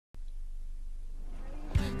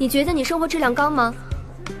你觉得你生活质量高吗？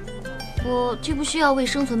我既不需要为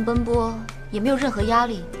生存奔波，也没有任何压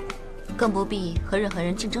力，更不必和任何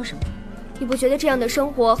人竞争什么。你不觉得这样的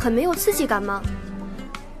生活很没有刺激感吗？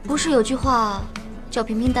不是有句话叫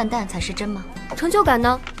平平淡淡才是真吗？成就感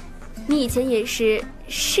呢？你以前也是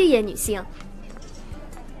事业女性。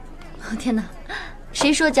天哪，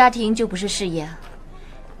谁说家庭就不是事业啊？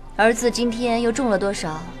儿子今天又重了多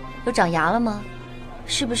少？又长牙了吗？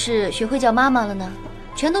是不是学会叫妈妈了呢？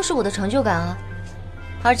全都是我的成就感啊！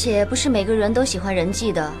而且不是每个人都喜欢人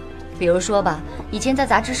际的。比如说吧，以前在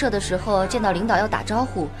杂志社的时候，见到领导要打招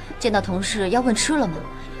呼，见到同事要问吃了吗？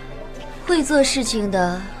会做事情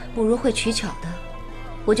的不如会取巧的，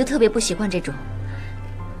我就特别不喜欢这种。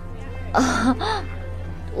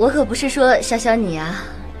我可不是说小小你啊。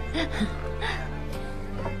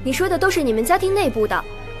你说的都是你们家庭内部的，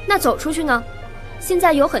那走出去呢？现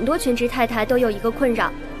在有很多全职太太都有一个困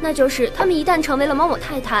扰，那就是她们一旦成为了某某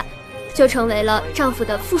太太，就成为了丈夫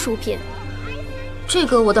的附属品。这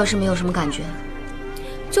个我倒是没有什么感觉。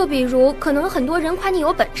就比如，可能很多人夸你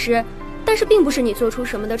有本事，但是并不是你做出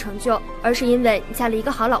什么的成就，而是因为你嫁了一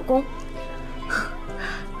个好老公。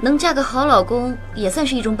能嫁个好老公也算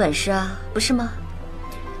是一种本事啊，不是吗？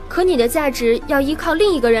可你的价值要依靠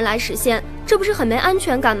另一个人来实现，这不是很没安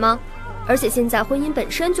全感吗？而且现在婚姻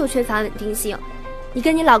本身就缺乏稳定性，你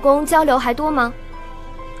跟你老公交流还多吗？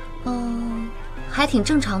还挺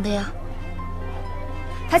正常的呀。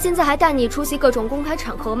他现在还带你出席各种公开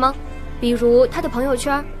场合吗？比如他的朋友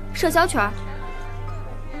圈、社交圈。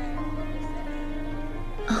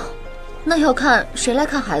那要看谁来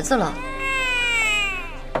看孩子了。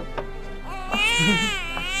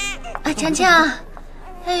哎，强强，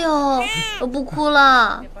哎呦，我不哭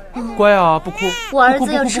了。乖啊，不哭。我儿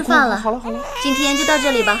子要吃饭了。好了好了，今天就到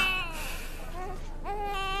这里吧。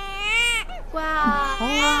乖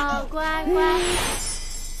啊，乖乖。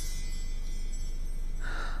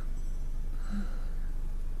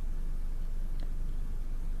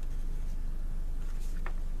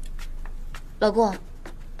老公，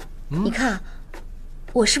你看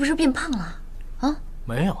我是不是变胖了啊？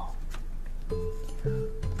没有。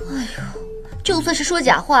哎呦，就算是说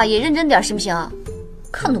假话也认真点行不行？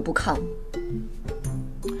看都不看我。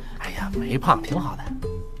哎呀，没胖，挺好的。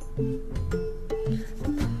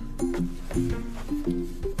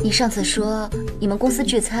你上次说你们公司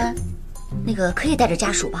聚餐，那个可以带着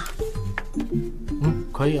家属吧？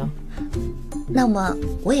可以啊。那么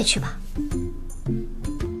我也去吧。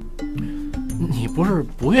你不是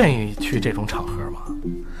不愿意去这种场合吗？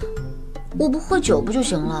我不喝酒不就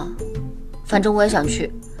行了？反正我也想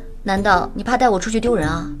去。难道你怕带我出去丢人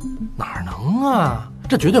啊？哪能啊，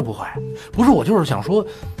这绝对不会。不是，我就是想说，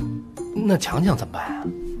那强强怎么办啊？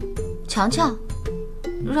强强，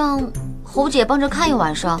让侯姐帮着看一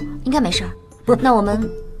晚上，应该没事儿。不是，那我们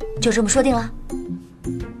就这么说定了。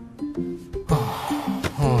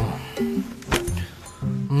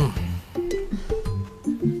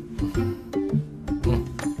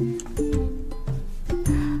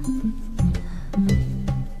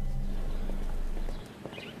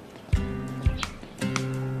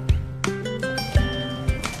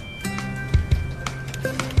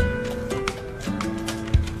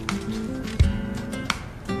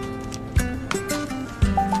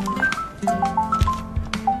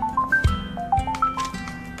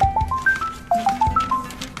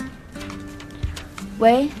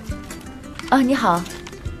喂，你好，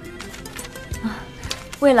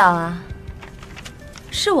魏老啊，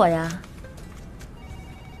是我呀。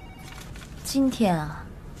今天啊，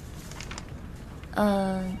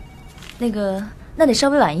那得稍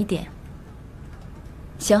微晚一点。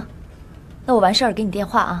行，那我完事儿给你电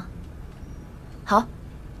话啊。好，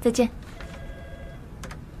再见。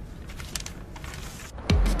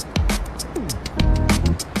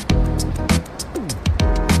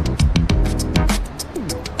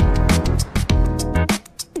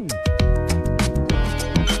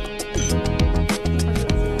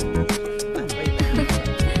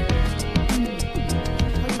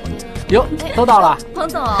哟，都到了。彭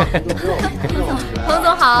总，彭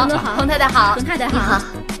总好，彭太太好，彭太太好。你好。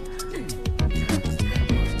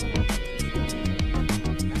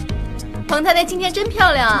彭太太今天真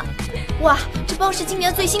漂亮啊！哇，这包是今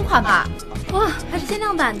年最新款吧？哇，还是限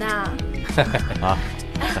量版的。啊，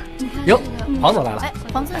哟，黄总来了。哎，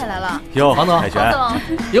黄总也来了。哟，黄总，海泉。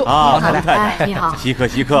哟，啊，彭太太，你好。稀客，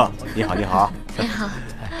稀客，你好，你好。你好。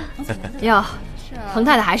哟，彭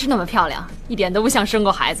太太还是那么漂亮，一点都不像生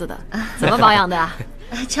过孩子的。怎么保养的啊？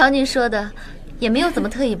瞧您说的，也没有怎么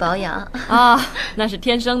特意保养啊，那是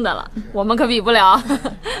天生的了，我们可比不了。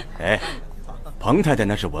哎，彭太太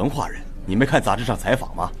那是文化人，你没看杂志上采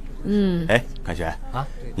访吗？哎，凯旋啊，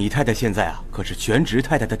你太太现在啊可是全职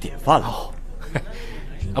太太的典范了。哦，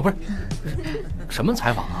啊，不是，什么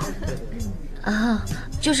采访啊？啊，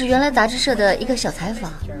就是原来杂志社的一个小采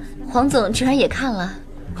访，黄总居然也看了。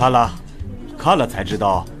看了才知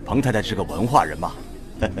道彭太太是个文化人嘛。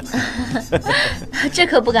这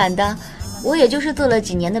可不敢当，我也就是做了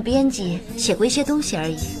几年的编辑，写过一些东西而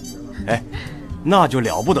已。哎，那就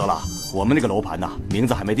了不得了。我们那个楼盘呐，名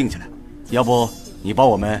字还没定下来，要不你帮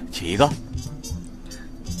我们起一个？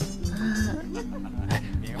哎，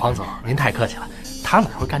黄总，您太客气了，他哪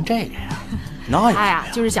会干这个呀？那也他呀，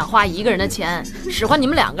就是想花一个人的钱，使唤你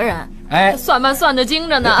们2个人。哎，算盘算得精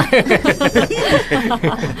着呢。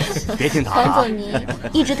别听他黄总，你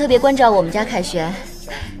一直特别关照我们家凯旋，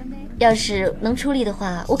要是能出力的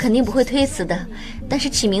话，我肯定不会推辞的。但是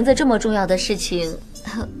起名字这么重要的事情，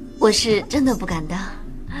我是真的不敢当。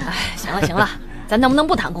哎，行了，咱能不能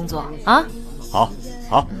不谈工作啊？好，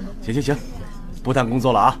行，不谈工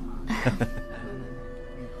作了啊。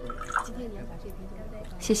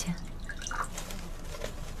谢谢。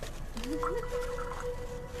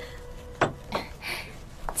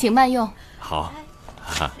请慢用。好，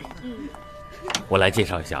我来介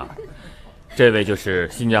绍一下，这位就是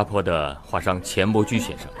新加坡的画商钱伯驹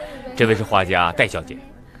先生，这位是画家戴小姐。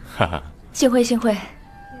哈哈，幸会。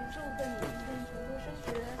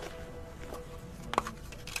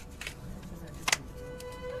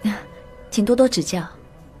请多多指教。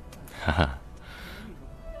哈哈。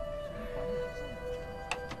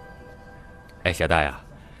哎，小戴啊，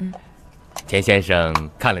钱先生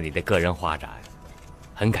看了你的个人画展，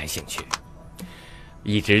很感兴趣，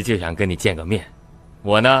一直就想跟你见个面。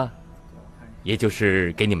我呢，也就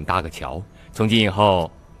是给你们搭个桥，从今以后，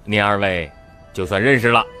您2位就算认识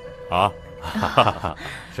了啊。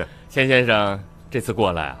是，钱先生这次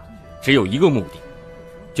过来啊，只有一个目的，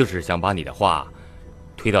就是想把你的画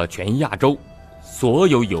推到全亚洲所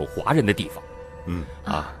有华人的地方。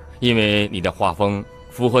因为你的画风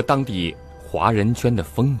符合当地华人圈的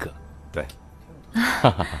风格。对，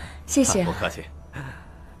谢谢。不客气。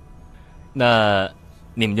那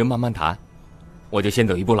你们就慢慢谈，我就先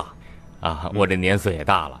走一步了。我这年岁也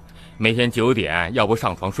大了，每天9点要不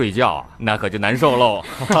上床睡觉，那可就难受喽。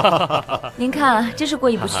您看，真是过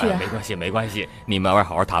意不去啊。没关系，你们慢慢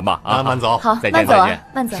好好谈吧。慢走。好，再见。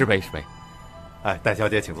慢走。失陪。哎，戴小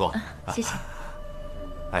姐，请坐。谢谢。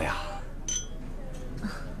哎呀，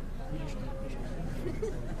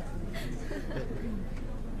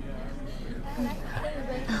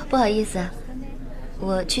不好意思，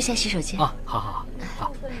我去下洗手间。好。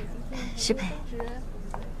失陪。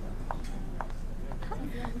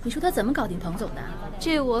你说他怎么搞定彭总的？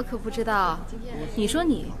这我可不知道。你说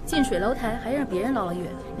你近水楼台，还让别人捞了月，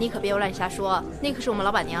你可别乱瞎说，那可是我们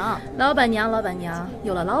老板娘。老板娘，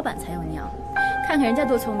有了老板才有娘。看看人家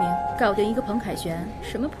多聪明，搞定一个彭凯旋，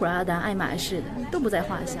什么普拉达、爱马仕的都不在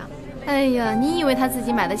话下。哎呀，你以为他自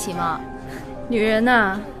己买得起吗？女人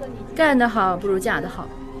呐，干得好不如嫁得好。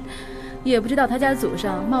也不知道他家祖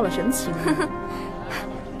上冒了什么奇名。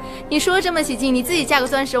你说这么起劲，你自己嫁个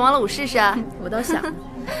钻石王老五试试啊？我倒想。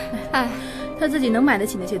哎，他自己能买得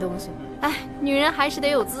起那些东西。哎，女人还是得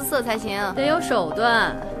有姿色才行，得有手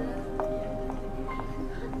段。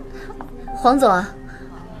黄总啊，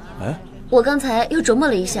哎，我刚才又琢磨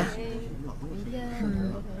了一下，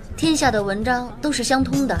天下的文章都是相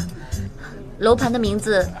通的，楼盘的名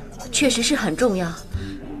字确实是很重要。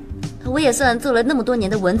我也算做了那么多年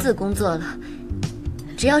的文字工作了，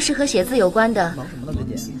只要是和写字有关的，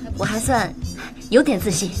我还算有点自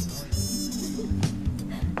信。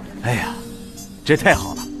哎呀，这太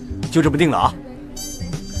好了，就这么定了啊！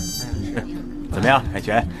怎么样，凯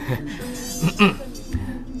旋？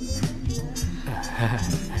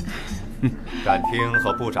展厅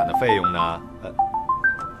和布展的费用呢？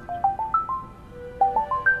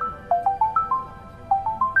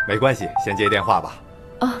没关系，先接电话吧。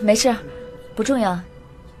哦，没事，不重要。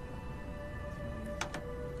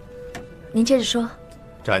您接着说。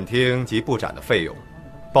展厅及布展的费用，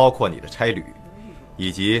包括你的差旅，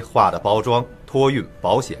以及画的包装、托运、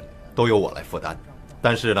保险，都由我来负担。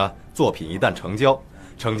但是呢，作品一旦成交，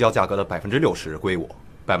成交价格的60%归我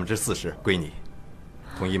，40%归你，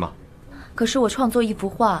同意吗？可是我创作一幅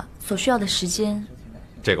画所需要的时间，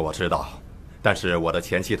这个我知道，但是我的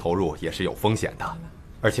前期投入也是有风险的。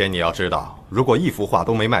而且你要知道，如果一幅画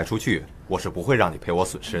都没卖出去，我是不会让你赔我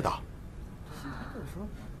损失的。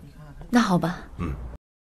那好吧。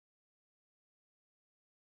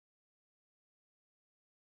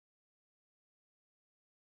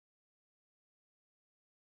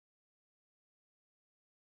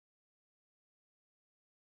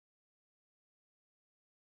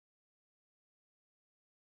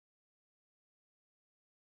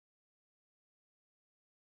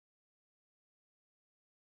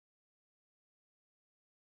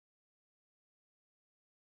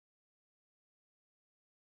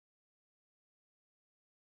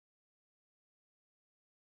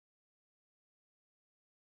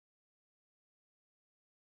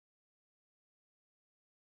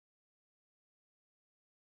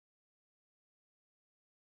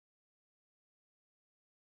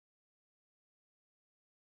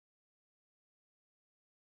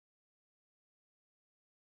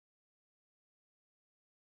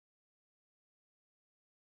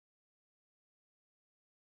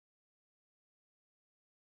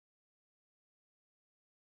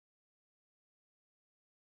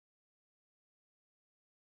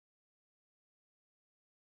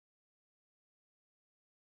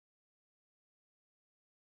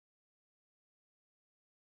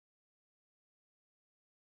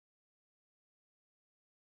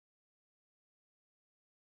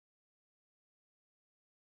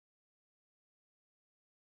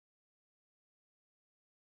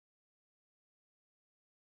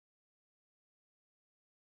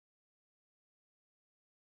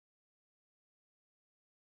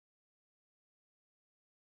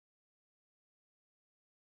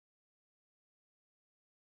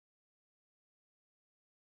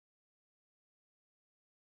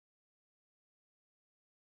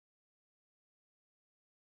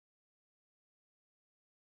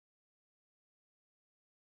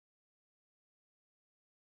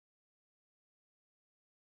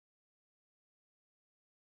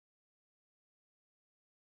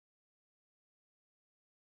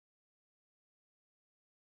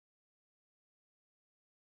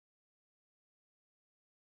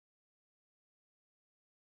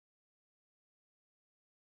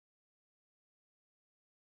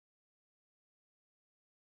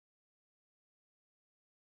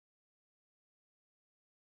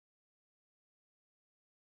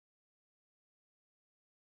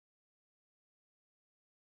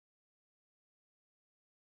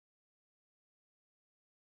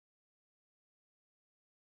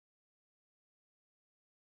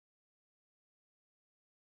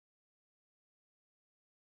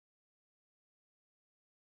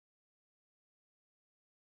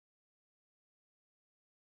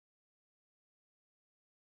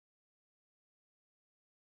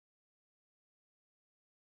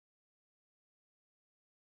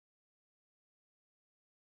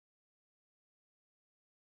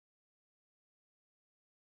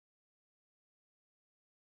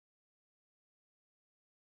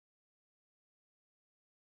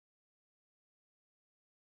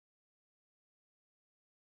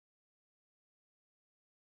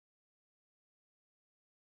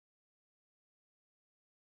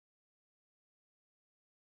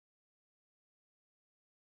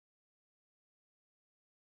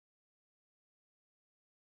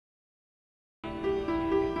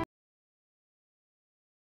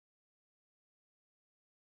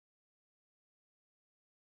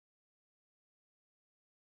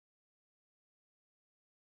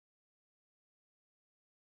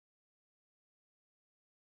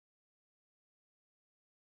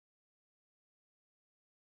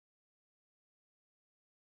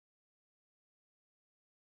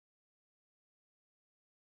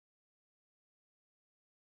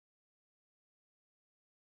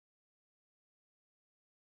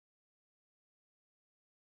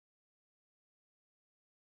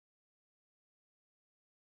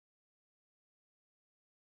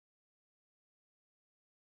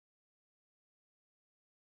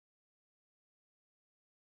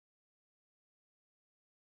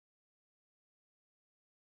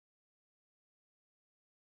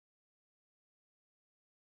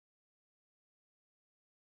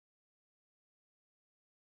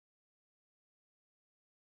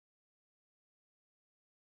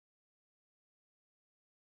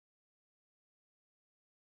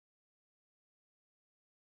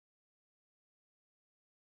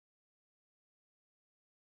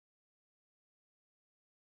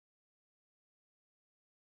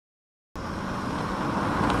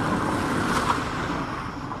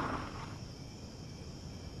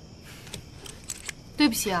对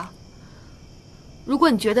不起啊。如果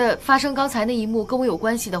你觉得发生刚才那一幕跟我有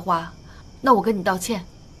关系的话，那我跟你道歉。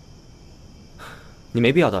你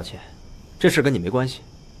没必要道歉，这事跟你没关系。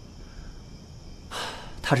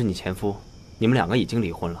他是你前夫，你们2个已经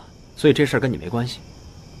离婚了，所以这事跟你没关系，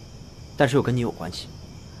但是又跟你有关系。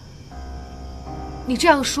你这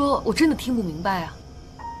样说，我真的听不明白啊。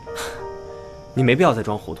你没必要再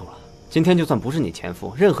装糊涂了。今天就算不是你前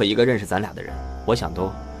夫，任何一个认识咱俩的人，我想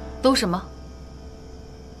都什么？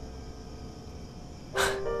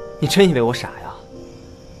你真以为我傻呀？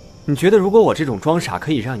你觉得如果我这种装傻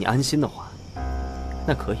可以让你安心的话，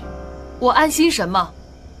那可以。我安心什么？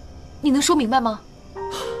你能说明白吗？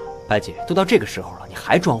白姐，都到这个时候了，你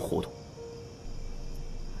还装糊涂？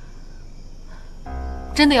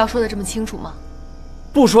真的要说的这么清楚吗？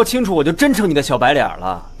不说清楚，我就真成你的小白脸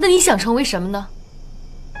了。那你想成为什么呢？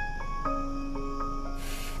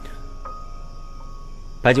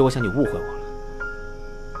白姐，我想你误会我了。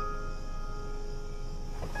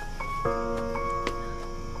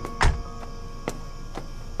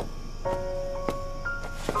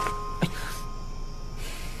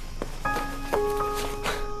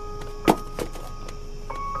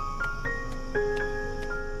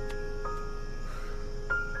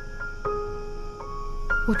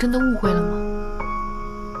我真的误会了吗？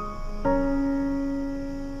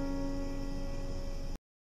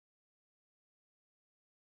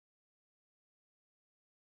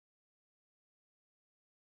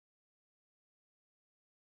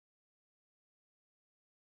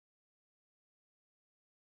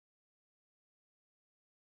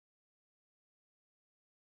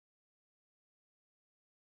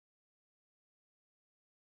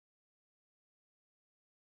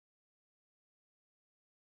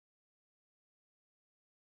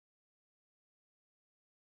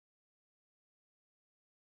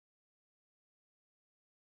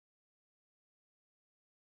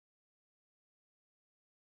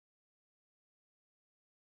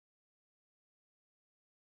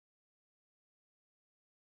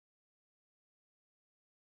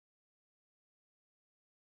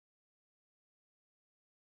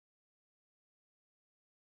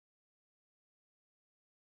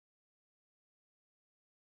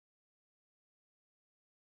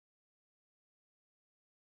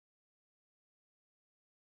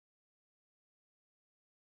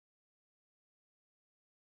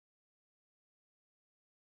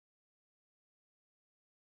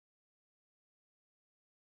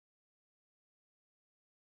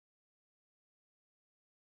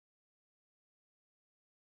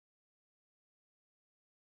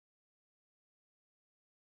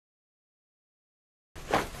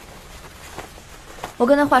我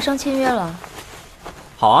跟那画商签约了。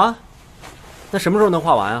好啊，那什么时候能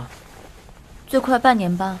画完啊？最快半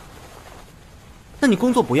年吧。那你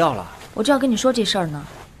工作不要了？我正要跟你说这事儿呢，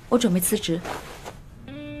我准备辞职。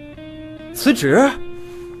辞职？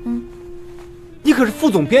你可是副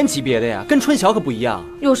总编级别的呀，跟春晓可不一样。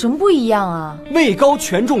有什么不一样啊？位高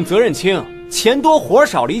权重责任轻，钱多活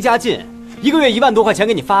少离家近，1个月1万多块钱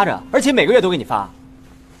给你发着，而且每个月都给你发。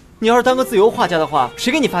你要是当个自由画家的话，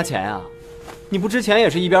谁给你发钱啊？你不之前也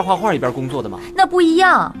是一边画画一边工作的吗？那不一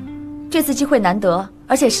样，这次机会难得，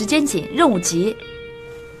而且时间紧，任务急。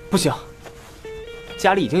不行，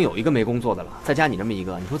家里已经有一个没工作的了，再加你这么一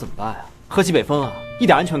个，你说怎么办呀？喝西北风啊，一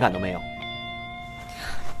点安全感都没有。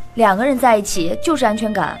2个人在一起就是安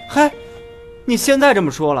全感。嗨，你现在这么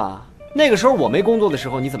说了，那个时候我没工作的时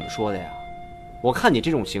候你怎么说的呀？我看你这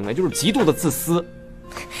种行为就是极度的自私。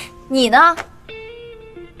你呢？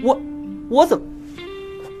我怎么？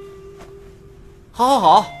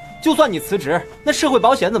好，就算你辞职，那社会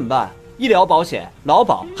保险怎么办？医疗保险、劳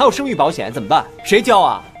保还有生育保险怎么办？谁交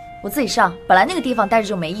啊？我自己上，本来那个地方待着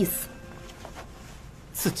就没意思。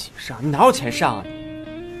自己上？你哪有钱上啊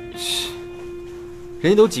你？嘘，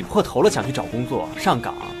人家都挤破头了想去找工作上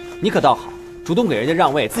岗，你可倒好，主动给人家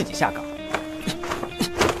让位，自己下岗。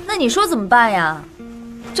那你说怎么办呀？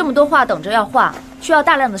这么多画等着要画，需要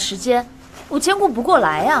大量的时间，我兼顾不过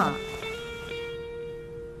来呀。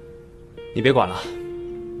你别管了，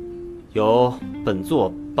由本座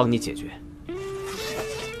帮你解决。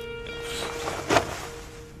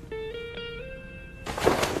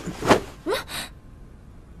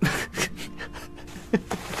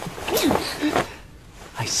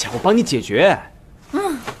哎呀，我帮你解决。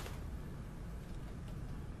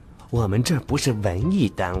我们这不是文艺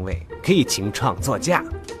单位，可以请创作假。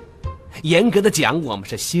严格的讲，我们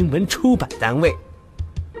是新闻出版单位，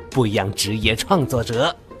不养职业创作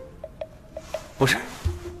者。不是，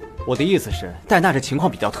我的意思是，戴娜这情况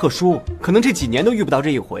比较特殊，可能这几年都遇不到这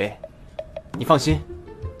一回。你放心，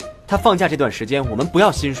她放假这段时间我们不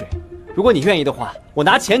要薪水，如果你愿意的话，我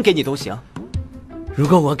拿钱给你都行。如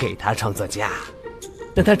果我给他创作价，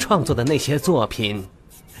那他创作的那些作品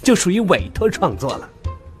就属于委托创作了。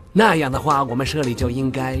那样的话，我们社里就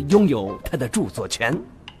应该拥有他的著作权。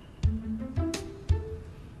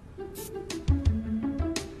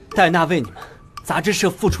戴娜为你们杂志社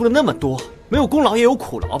付出了那么多，没有功劳也有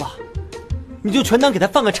苦劳吧？你就全当给他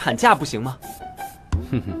放个产假不行吗？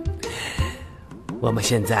哼哼，我们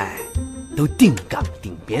现在都定岗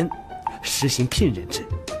定编，实行聘任制。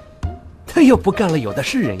他又不干了，有的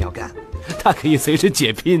是人要干，他可以随时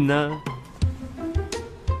解聘呢。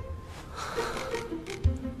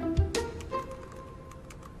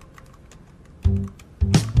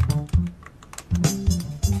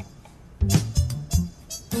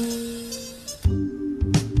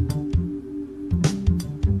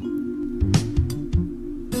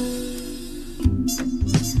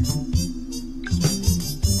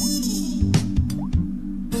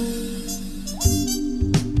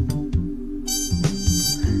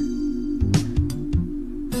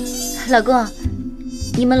老公，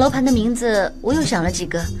你们楼盘的名字我又想了几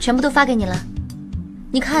个，全部都发给你了。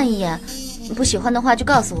你看一眼，不喜欢的话就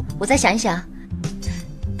告诉我，我再想一想。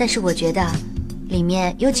但是我觉得里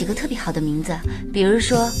面有几个特别好的名字，比如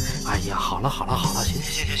说……哎呀，好了，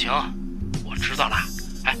行，我知道了。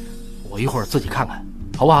哎，我一会儿自己看看，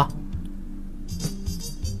好不好？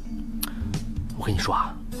我跟你说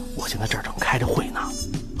啊，我现在这儿正开着会呢，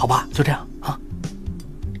好吧？就这样啊。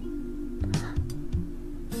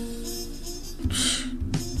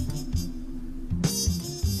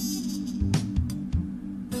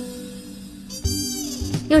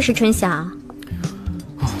又是春晓，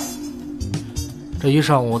这一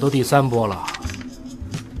上午都第3波了，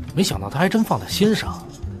没想到他还真放在心上。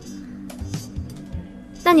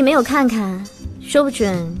那你没有看看，说不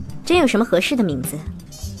准真有什么合适的名字。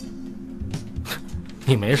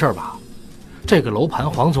你没事吧？这个楼盘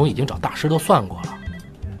黄总已经找大师都算过了，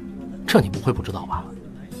这你不会不知道吧？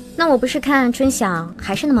那我不是看春晓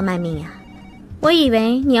还是那么卖命呀？我以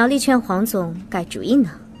为你要力劝黄总改主意呢。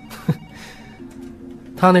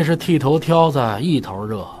他那是剃头挑子一头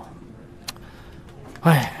热，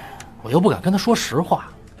哎，我又不敢跟他说实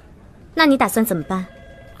话。那你打算怎么办？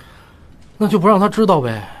那就不让他知道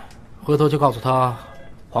呗，回头就告诉他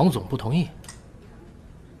黄总不同意。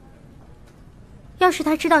要是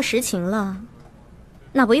他知道实情了，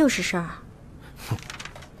那不又是事儿啊？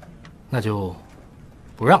那就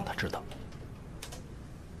不让他知道。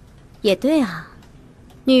也对啊，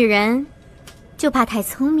女人就怕太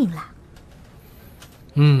聪明了。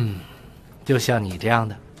就像你这样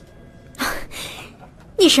的。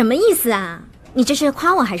你什么意思啊？你这是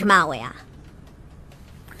夸我还是骂我呀？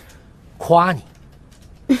夸你。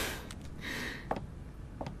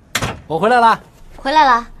我回来了。回来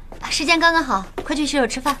了，时间刚刚好，快去洗手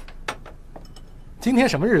吃饭。今天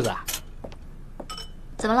什么日子啊？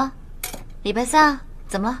怎么了？礼拜3啊？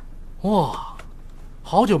怎么了？哇，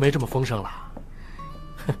好久没这么丰盛了。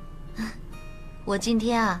我今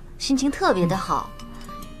天啊，心情特别的好。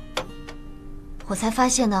我才发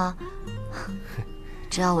现呢，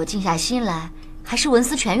只要我静下心来，还是文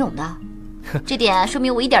思泉涌的。这点说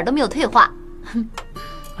明我一点都没有退化。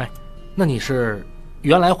哎，那你是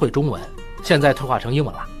原来会中文，现在退化成英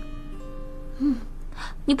文了？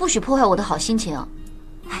你不许破坏我的好心情。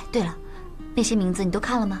哎，对了，那些名字你都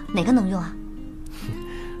看了吗？哪个能用啊？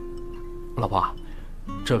老婆，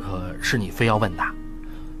这可是你非要问的，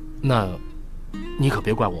那你可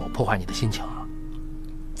别怪我破坏你的心情啊。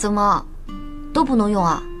怎么？都不能用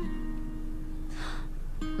啊？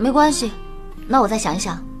没关系，那我再想一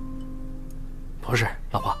想。不是，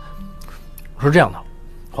老婆，是这样的，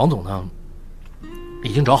黄总呢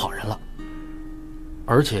已经找好人了，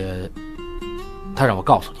而且他让我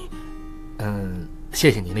告诉你，谢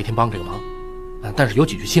谢你那天帮这个忙，但是有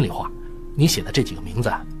几句心里话，你写的这几个名字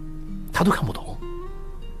他都看不懂。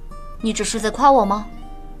你这是在夸我吗？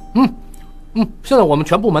现在我们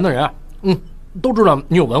全部门的人都知道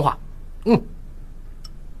你有文化。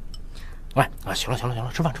哎啊，行了，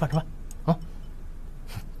吃饭啊！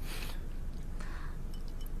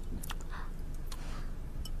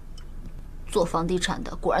做房地产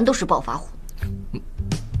的果然都是暴发户。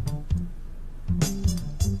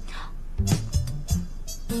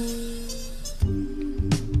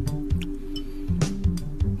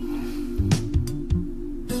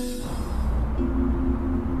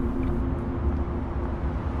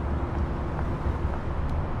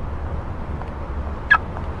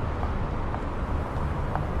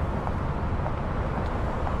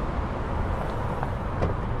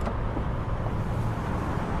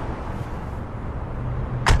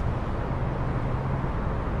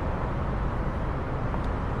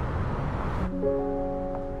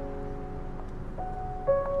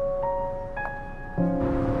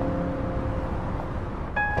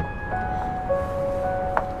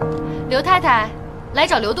刘太太，来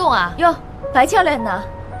找刘栋啊？哟，白教练呢？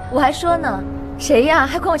我还说呢，谁呀？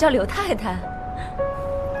还管我叫刘太太？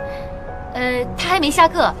他还没下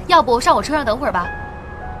课，要不上我车上等会儿吧？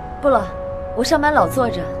不了，我上班老坐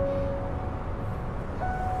着。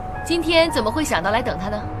今天怎么会想到来等他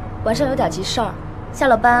呢？晚上有点急事儿，下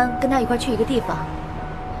了班跟他一块去一个地方。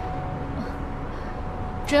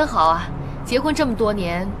真好啊！结婚这么多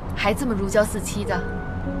年，还这么如胶似漆的。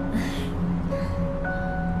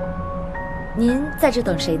您在这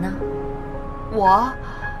等谁呢？我，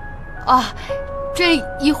啊，这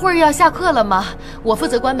一会儿要下课了吗？我负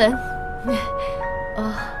责关门。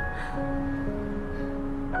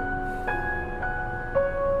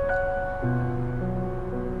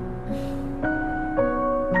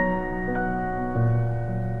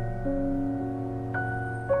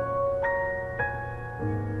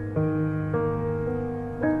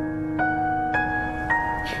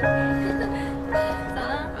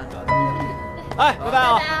哎，拜拜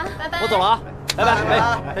啊！拜拜，我走了啊，拜拜，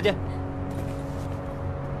哎，再见。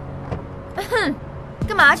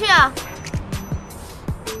干嘛去啊？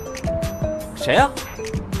谁呀？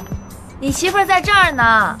你媳妇儿在这儿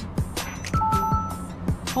呢。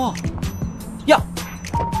哦，呀，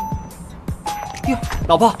哟，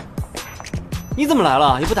老婆，你怎么来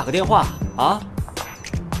了？也不打个电话啊？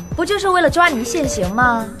不就是为了抓你现行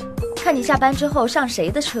吗？看你下班之后上谁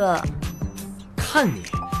的车？看你。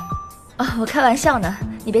我开玩笑呢，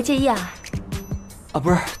你别介意啊。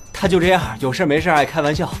不是，他就这样，有事没事爱开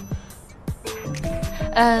玩笑。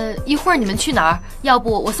一会儿你们去哪儿？要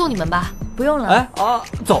不我送你们吧？不用了。哎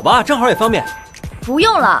走吧，正好也方便。不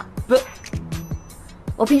用了。不，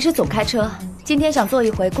我平时总开车，今天想坐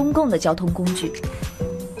一回公共的交通工具。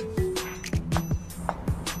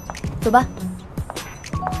走吧。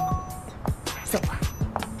走吧。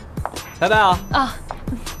拜拜啊。啊。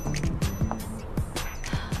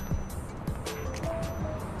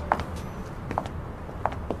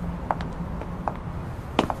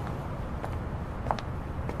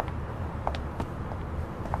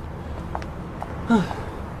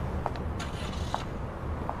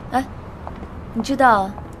哎，你知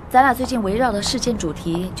道，咱俩最近围绕的事件主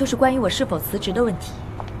题就是关于我是否辞职的问题。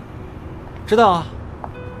知道啊。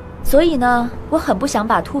所以呢，我很不想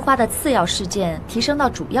把突发的次要事件提升到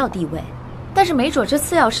主要地位，但是没准这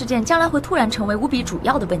次要事件将来会突然成为无比主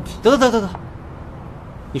要的问题。得，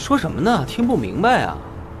你说什么呢？听不明白啊。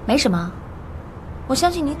没什么，我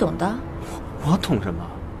相信你懂的。我懂什么？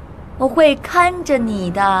我会看着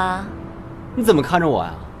你的。你怎么看着我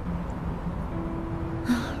呀？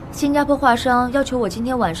新加坡画商要求我今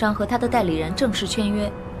天晚上和他的代理人正式签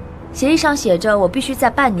约，协议上写着我必须在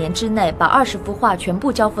半年之内把20幅画全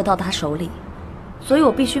部交付到他手里，所以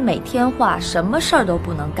我必须每天画，什么事儿都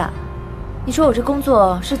不能干。你说我这工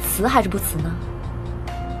作是辞还是不辞呢？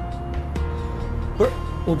不是，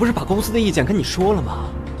我不是把公司的意见跟你说了吗？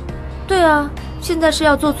对啊，现在是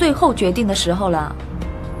要做最后决定的时候了。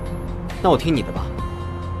那我听你的吧。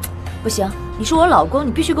不行，你是我老公，你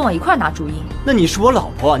必须跟我一块拿主意。那你是我老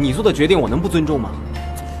婆，你做的决定我能不尊重吗？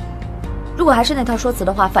如果还是那套说辞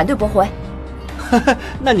的话，反对驳回。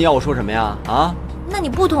那你要我说什么呀？啊？那你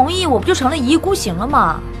不同意，我不就成了一意孤行了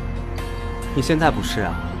吗？你现在不是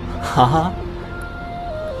啊？哈哈，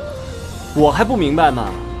我还不明白吗？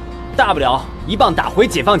大不了一棒打回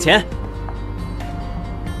解放前。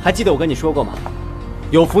还记得我跟你说过吗？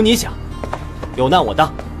有福你享，有难我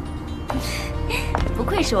当。不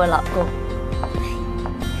愧是我老公。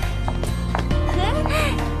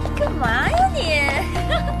干嘛呀你？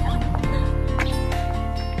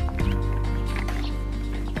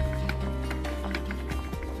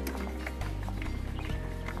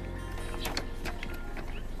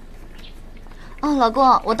哦，老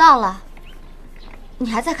公，我到了。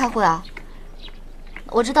你还在开会啊？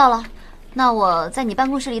我知道了，那我在你办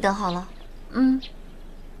公室里等好了。嗯。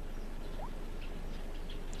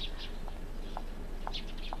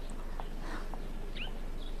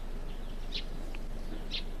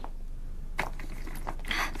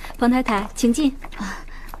彭太太，请进。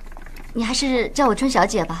你还是叫我春小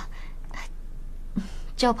姐吧，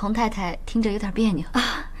叫彭太太听着有点别扭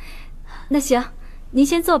啊。那行，您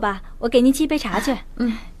先坐吧，我给您沏一杯茶去。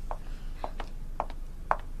嗯。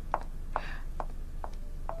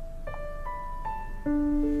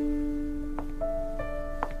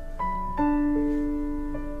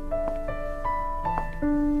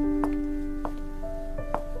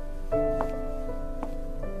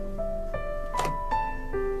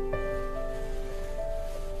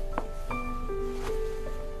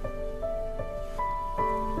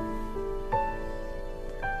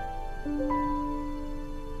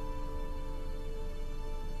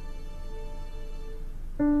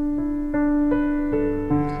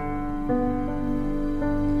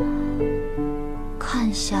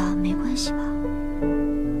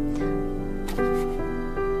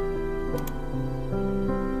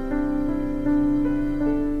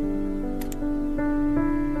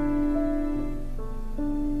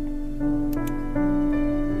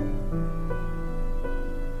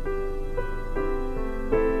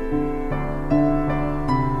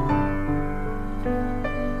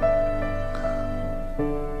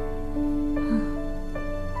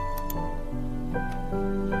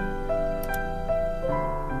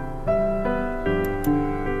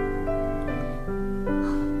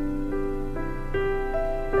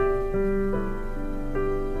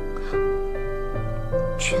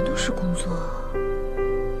是工作。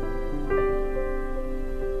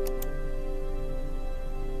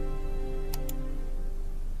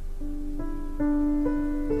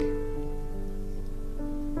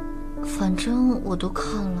反正我都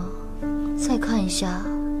看了，再看一下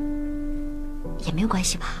也没有关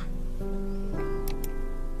系吧。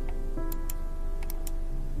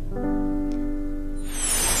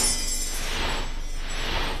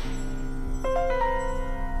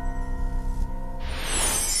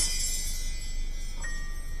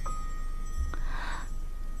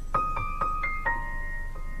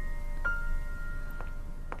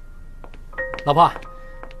老婆，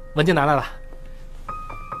文件拿来了。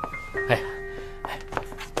哎，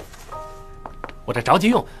我这着急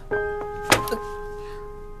用。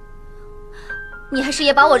你还是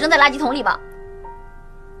也把我扔在垃圾桶里吧。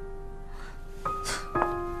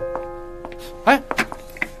哎，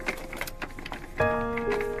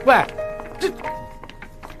喂，这。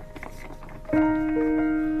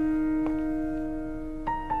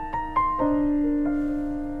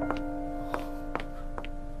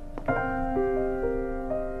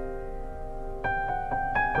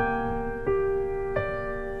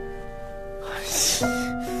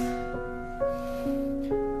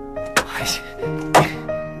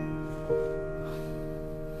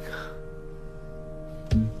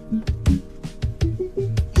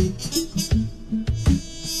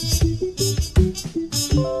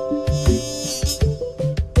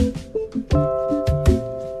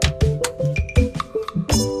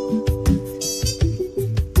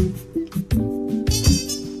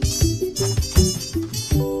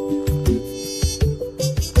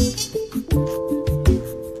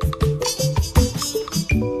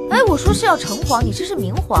是要橙黄，你这是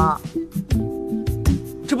明黄。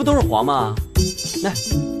这不都是黄吗？来，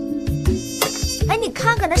哎，你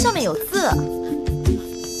看看那上面有字。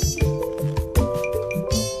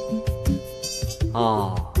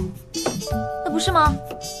哦，那不是吗？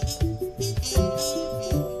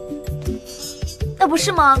那不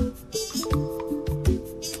是吗？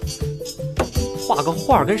画个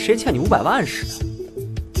画跟谁欠你500万似的。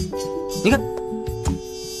你看。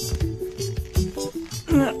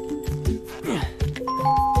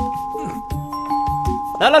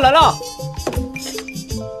来了来了，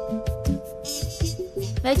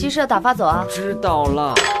没急事，打发走啊。知道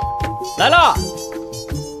了，来了。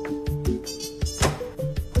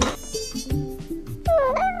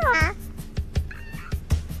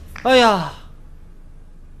哎呀，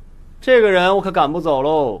这个人我可赶不走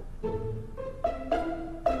喽。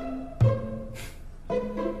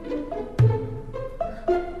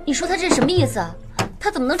你说他这是什么意思？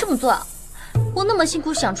他怎么能这么做？我那么辛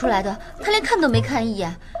苦想出来的，他连看都没看一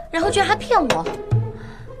眼，然后居然还骗我。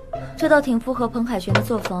这倒挺符合彭凯旋的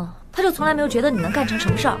作风，他就从来没有觉得你能干成什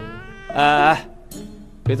么事儿。哎，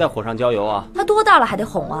别再火上浇油啊！他多大了还得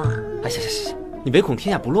哄啊？哎，行，你唯恐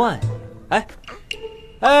天下不乱呀！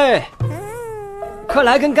哎，快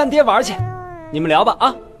来跟干爹玩去，你们聊吧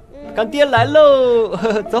啊！干爹来喽，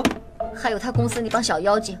走。还有他公司那帮小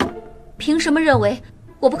妖精，凭什么认为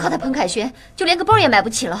我不靠他彭凯旋，就连个包也买不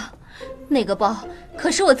起了？那个包可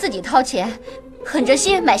是我自己掏钱，狠着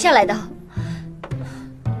心买下来的。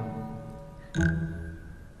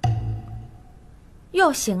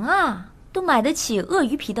哟，行啊，都买得起鳄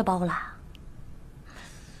鱼皮的包啦。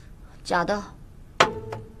假的。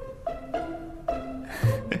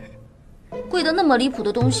贵的那么离谱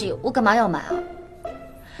的东西，我干嘛要买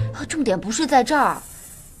啊？重点不是在这儿，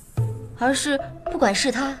而是不管是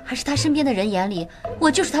他还是他身边的人眼里，我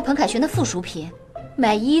就是他彭凯旋的附属品。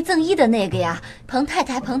买1赠1的那个呀，彭太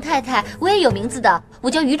太，我也有名字的，我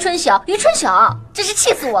叫于春晓，真是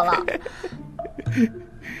气死我了。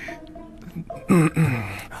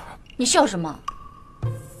你笑什么？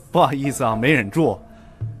不好意思啊，没忍住，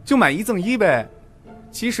就买1赠1呗。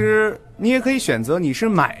其实你也可以选择你是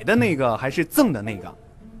买的那个还是赠的那个。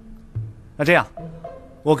那这样，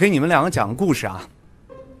我给你们2个讲个故事啊。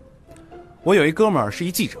我有一哥们儿是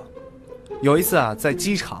一记者，有一次啊，在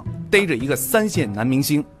机场逮着一个3线男明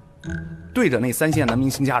星，对着那3线男明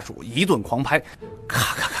星家属一顿狂拍，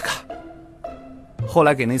咔咔咔咔。后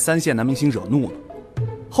来给那3线男明星惹怒了，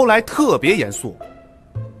后来特别严肃，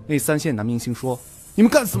那3线男明星说：“你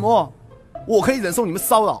们干什么？我可以忍受你们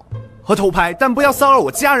骚扰和偷拍，但不要骚扰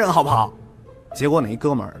我家人，好不好？”结果那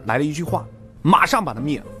哥们儿来了一句话，马上把他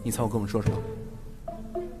灭了。你猜我哥们说什么？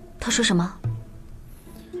他说什么？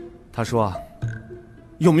他说啊，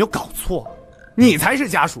有没有搞错？你才是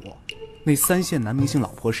家属，那3线男明星老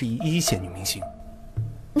婆是一1线女明星。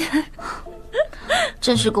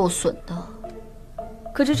真是够损的。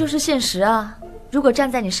可这就是现实啊！如果站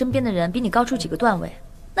在你身边的人比你高出几个段位，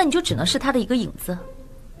那你就只能是他的一个影子。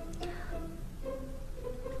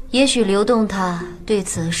也许流动他对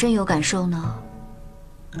此深有感受呢。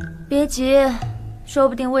别急，说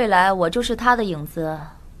不定未来我就是他的影子。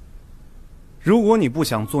如果你不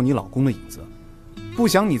想做你老公的影子，不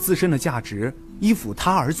想你自身的价值依附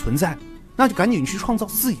他而存在，那就赶紧去创造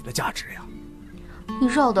自己的价值呀。你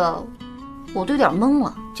绕的我都有点懵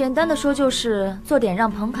了。简单的说就是做点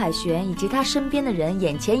让彭凯旋以及他身边的人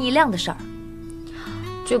眼前一亮的事儿。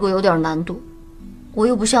这个有点难度，我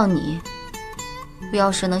又不像你，我要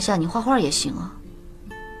是能像你画画也行啊。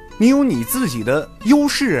你有你自己的优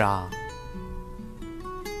势啊，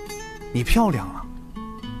你漂亮啊。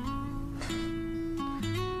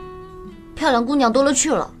漂亮姑娘多了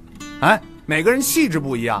去了。哎，每个人气质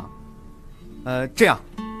不一样。这样，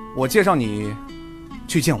我介绍你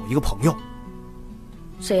去见我一个朋友。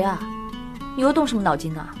谁呀？你又动什么脑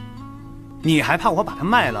筋啊？你还怕我把它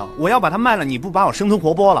卖了？我要把它卖了，你不把我生吞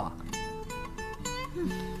活剥了？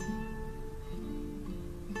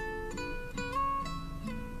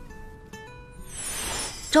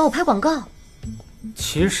找我拍广告？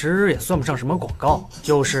其实也算不上什么广告，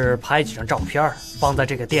就是拍几张照片放在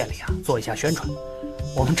这个店里啊，做一下宣传。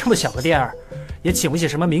我们这么小个店儿，也请不起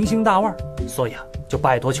什么明星大腕，所以啊，就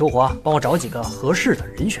拜托秋华帮我找几个合适的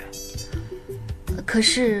人选。可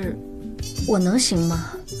是我能行吗？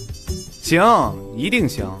行，一定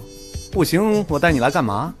行。不行，我带你来干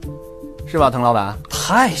嘛？是吧，滕老板？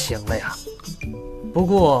太行了呀！不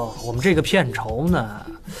过我们这个片酬呢？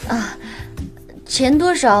啊，钱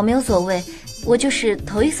多少没有所谓，我就是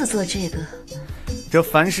头一次做这个。这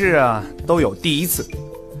凡事啊都有第一次。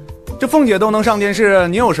这凤姐都能上电视，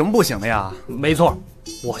你有什么不行的呀？没错，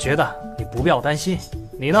我觉得你不必要担心。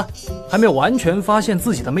你呢，还没有完全发现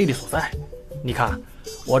自己的魅力所在。你看，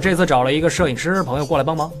我这次找了一个摄影师朋友过来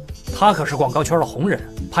帮忙，他可是广告圈的红人，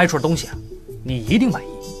拍出的东西啊，你一定满意。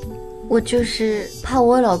我就是怕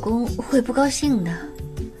我老公会不高兴的。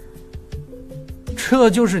这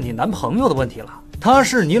就是你男朋友的问题了，他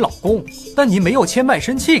是你老公，但你没有签卖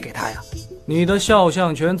身契给他呀。你的肖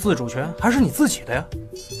像权、自主权还是你自己的呀，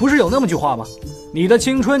不是有那么句话吗？你的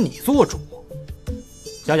青春你做主。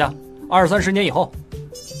想想20-30年以后，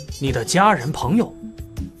你的家人朋友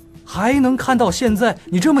还能看到现在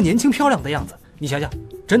你这么年轻漂亮的样子，你想想，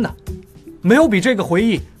真的没有比这个回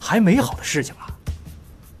忆还美好的事情了。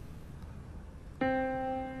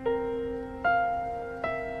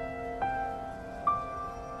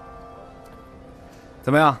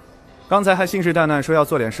怎么样？刚才还信誓旦旦说要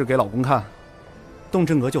做点事给老公看，动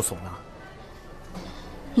真格就怂了。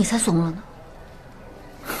你才怂了呢。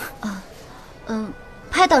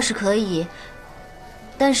拍倒是可以，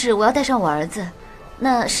但是我要带上我儿子，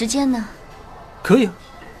那时间呢？可以啊，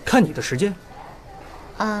看你的时间。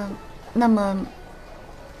那么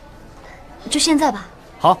就现在吧。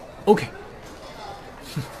好 ，OK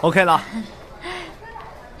了。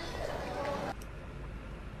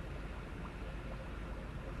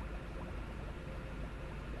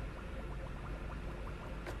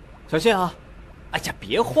小谢啊，哎呀，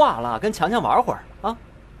别画了，跟强强玩会儿啊！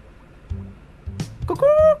咕咕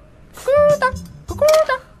咕的，咕咕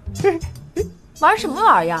的，玩什么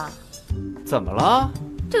玩呀？怎么了？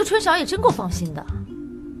这个春晓也真够放心的。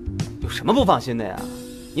有什么不放心的呀？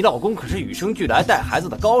你老公可是与生俱来带孩子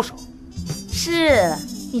的高手。是，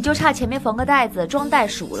你就差前面缝个袋子装袋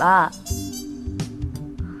鼠了。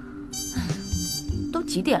都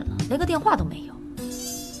几点了，连个电话都没有。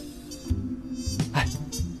哎，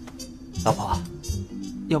老婆，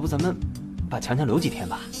要不咱们把强强留几天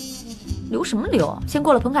吧？留什么留？先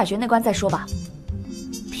过了彭凯旋那关再说吧。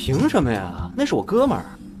凭什么呀？那是我哥们儿，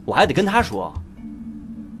我还得跟他说。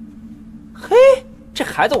嘿，这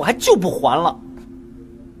孩子我还就不还了。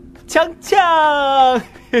强强，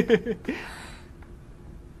嘿嘿嘿。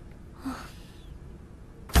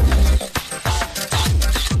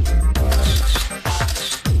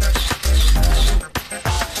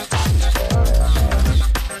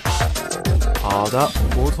好的，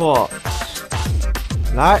不错。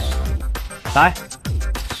来，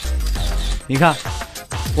你看，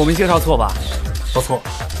我没介绍错吧？不错。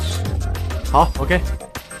好 ，OK。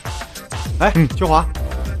哎，秋华，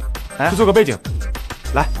去做个背景。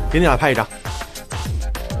来，给你俩拍一张。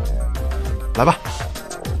来吧。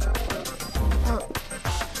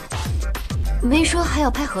没说还要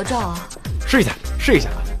拍合照啊？试一下，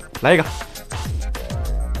来一个。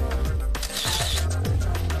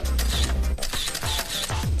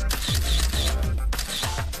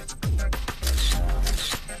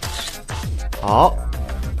好，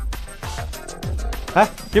哎，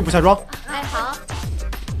给你补下妆。哎，好。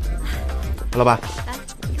老板，来，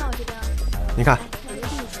你看我这边。你看，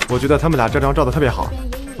我觉得他们俩这张照的特别好，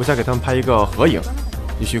我想给他们拍一个合影，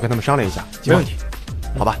你去跟他们商量一下。没问题。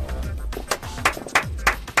好吧？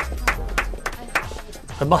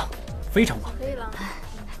很棒，非常棒。可以了，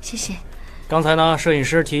谢谢。刚才呢，摄影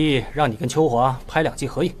师提议让你跟秋华拍2季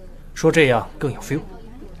合影，说这样更有 feel。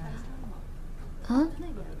啊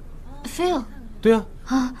 ，feel？ 对啊。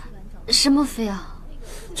啊，什么 feel？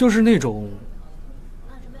 就是那种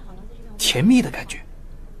甜蜜的感觉。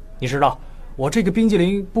你知道，我这个冰激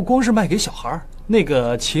凌不光是卖给小孩，那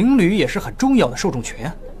个情侣也是很重要的受众群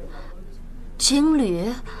啊。情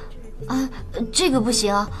侣？啊，这个不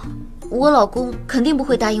行，我老公肯定不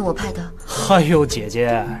会答应我拍的。哎呦，姐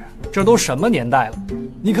姐，这都什么年代了？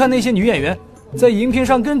你看那些女演员在荧屏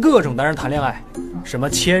上跟各种男人谈恋爱，什么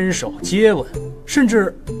牵手、接吻，甚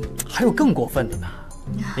至还有更过分的呢。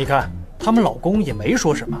你看，他们老公也没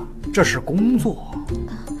说什么，这是工作。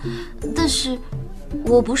但是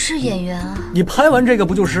我不是演员啊。你拍完这个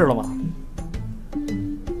不就是了吗？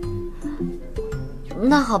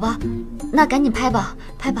那好吧，那赶紧拍吧，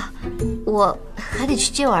拍吧，我还得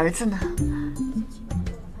去接我儿子呢。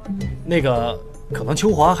那个，可能秋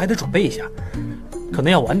华还得准备一下，可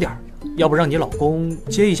能要晚点，要不让你老公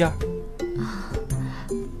接一下？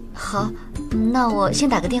好，那我先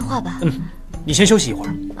打个电话吧。你先休息一会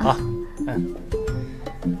儿啊。